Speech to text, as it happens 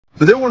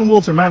But there weren't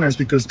Walter manners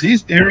because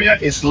this area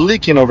is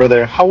leaking over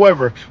there.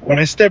 However, when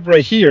I step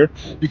right here,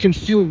 you can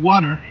feel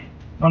water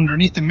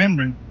underneath the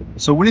membrane.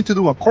 So we need to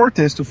do a core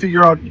test to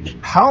figure out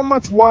how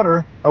much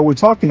water are we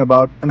talking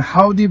about and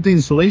how deep the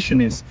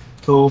insulation is.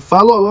 So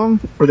follow along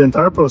for the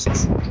entire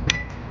process.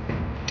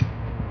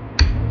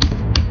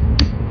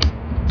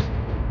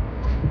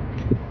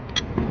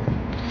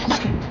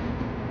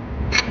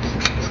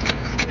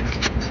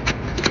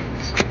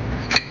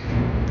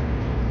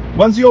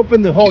 Once you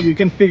open the hole, you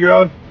can figure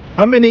out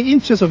how many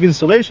inches of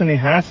insulation it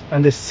has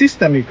and the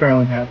system you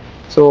currently have.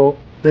 So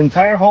the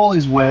entire hole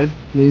is wet,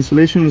 the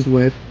insulation is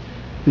wet.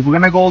 If we're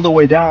gonna go all the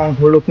way down,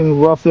 we're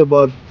looking roughly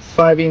about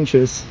 5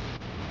 inches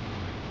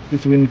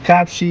between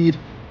cap sheet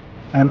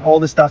and all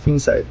the stuff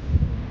inside.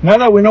 Now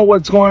that we know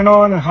what's going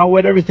on and how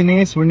wet everything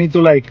is, we need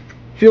to like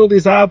fill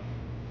this up,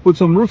 put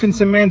some roofing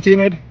cement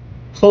in it,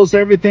 close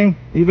everything.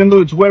 Even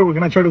though it's wet, we're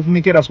gonna try to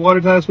make it as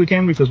watertight as we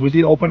can because we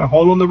did open a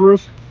hole on the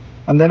roof.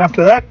 And then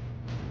after that,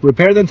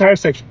 repair the entire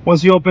section.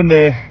 Once you open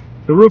the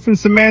roofing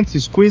cement, you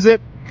squeeze it,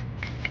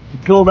 you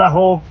fill that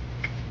hole.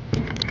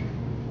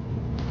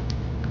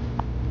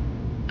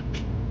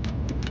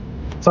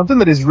 Something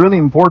that is really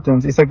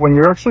important is like when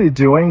you're actually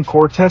doing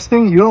core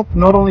testing, you don't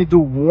not only do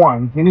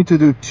one, you need to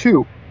do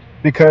 2,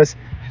 because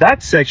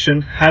that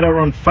section had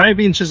around 5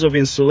 inches of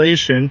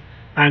insulation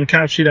and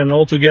cap sheet and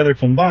all together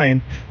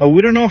combined, but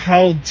we don't know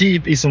how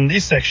deep is on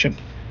this section.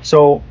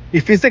 So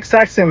if it's the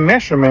exact same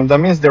measurement, that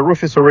means the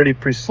roof is already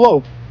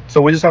pre-sloped. So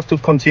we just have to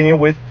continue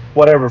with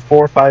whatever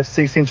 4, 5,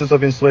 6 inches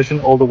of insulation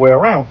all the way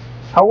around.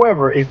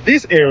 However, if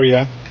this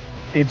area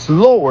it's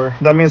lower,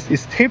 that means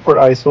it's tapered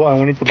ISO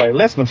and we need to buy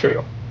less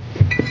material.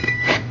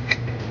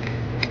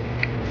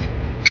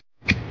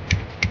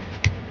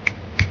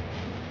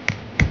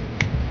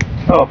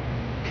 Oh,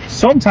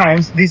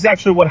 sometimes this is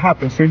actually what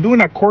happens. You're doing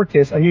a core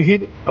test and you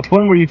hit a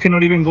point where you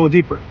cannot even go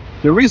deeper.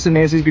 The reason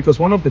is because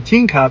one of the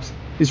tin caps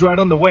is right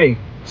on the way,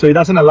 so it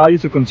doesn't allow you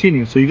to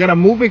continue. So you gotta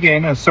move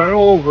again and start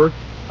all over,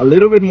 a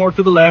little bit more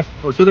to the left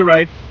or to the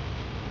right.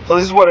 So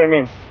this is what I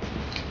mean.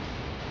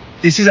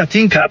 This is a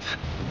tin cap.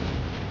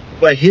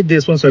 I hit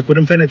this one so I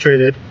couldn't penetrate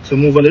it. So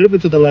move a little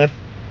bit to the left,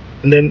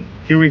 and then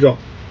here we go.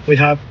 We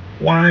have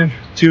 1,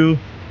 2,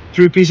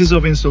 3 pieces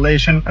of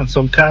insulation and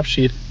some cap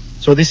sheet.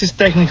 So this is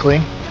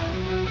technically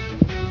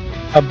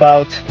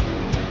about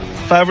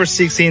 5 or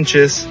 6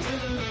 inches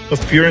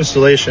of pure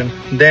insulation,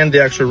 then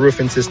the actual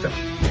roofing system.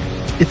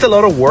 It's a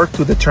lot of work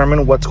to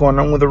determine what's going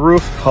on with the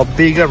roof, how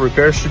big a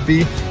repair should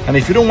be, and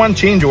if you don't want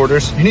change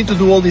orders, you need to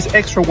do all this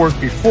extra work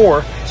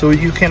before so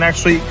you can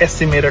actually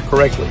estimate it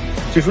correctly.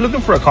 So if you're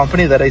looking for a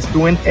company that is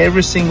doing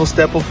every single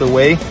step of the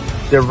way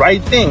the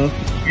right thing,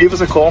 give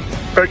us a call.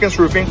 Perkins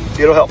Roofing,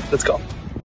 it'll help. Let's go.